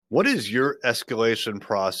What is your escalation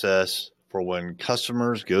process for when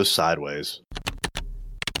customers go sideways?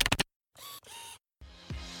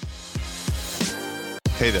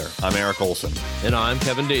 Hey there, I'm Eric Olson. And I'm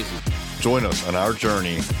Kevin Daisy. Join us on our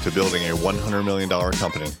journey to building a $100 million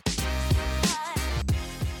company.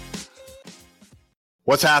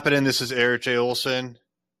 What's happening? This is Eric J. Olson.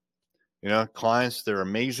 You know, clients, they're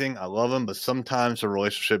amazing. I love them, but sometimes the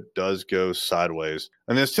relationship does go sideways.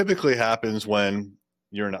 And this typically happens when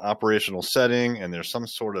you're in an operational setting and there's some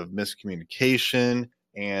sort of miscommunication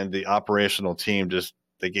and the operational team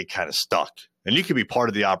they get kind of stuck. And you could be part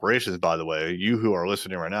of the operations, by the way. You who are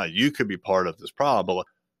listening right now, you could be part of this problem. But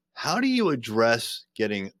how do you address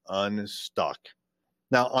getting unstuck?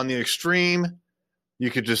 Now, on the extreme,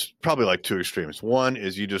 you could just probably like two extremes. One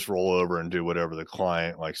is you just roll over and do whatever the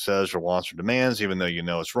client says or wants or demands, even though you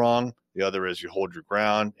know it's wrong. The other is you hold your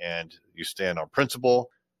ground and you stand on principle.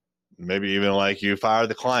 Maybe even you fire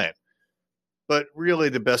the client. But really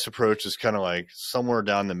the best approach is kind of somewhere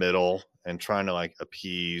down the middle and trying to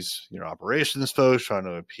appease your operations folks, trying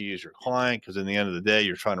to appease your client, because in the end of the day,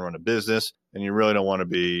 you're trying to run a business and you really don't want to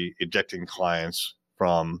be ejecting clients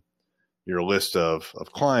from your list of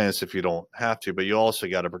clients if you don't have to, but you also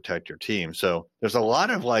got to protect your team. So there's a lot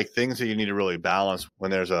of things that you need to really balance when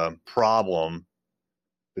there's a problem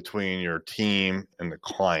between your team and the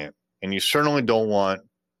client. And you certainly don't want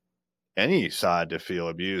any side to feel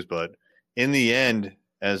abused, but in the end,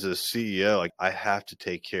 as a CEO, I have to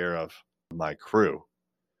take care of my crew,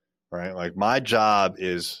 right? My job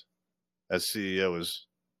is as CEO is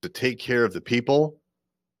to take care of the people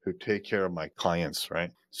who take care of my clients,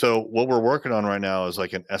 right? So what we're working on right now is a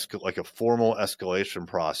formal escalation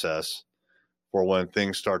process for when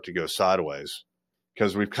things start to go sideways,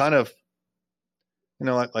 because we've kind of,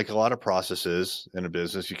 like a lot of processes in a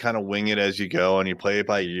business, you kind of wing it as you go and you play it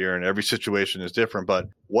by ear, and every situation is different. But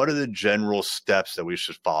what are the general steps that we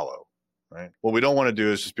should follow, right? What we don't want to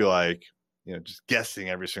do is just be just guessing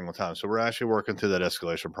every single time. So we're actually working through that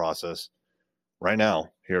escalation process right now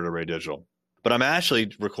here at Array Digital. But I'm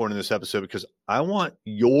actually recording this episode because I want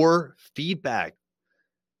your feedback.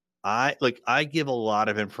 I give a lot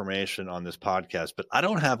of information on this podcast, but I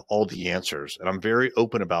don't have all the answers, and I'm very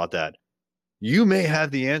open about that. You may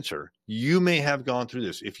have the answer. You may have gone through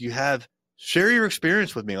this. If you have, share your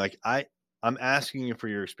experience with me. I'm asking you for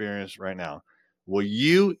your experience right now. Will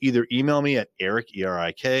you either email me at Eric,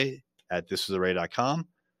 ERIK, at thisisarray.com,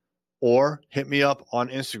 or hit me up on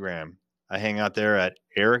Instagram. I hang out there at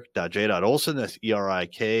eric.j.olson. That's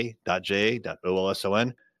erik.j.olson.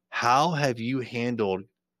 How have you handled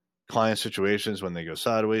client situations when they go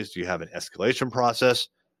sideways? Do you have an escalation process?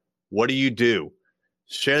 What do you do?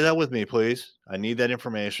 Share that with me, please. I need that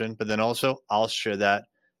information, but then also I'll share that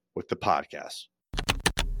with the podcast.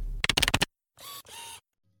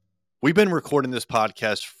 We've been recording this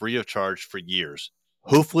podcast free of charge for years.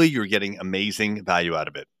 Hopefully you're getting amazing value out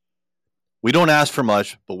of it. We don't ask for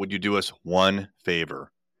much, but would you do us one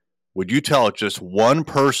favor? Would you tell just one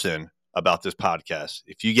person about this podcast?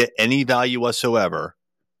 If you get any value whatsoever,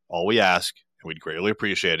 all we ask, and we'd greatly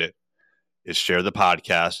appreciate it, is share the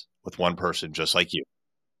podcast with one person just like you.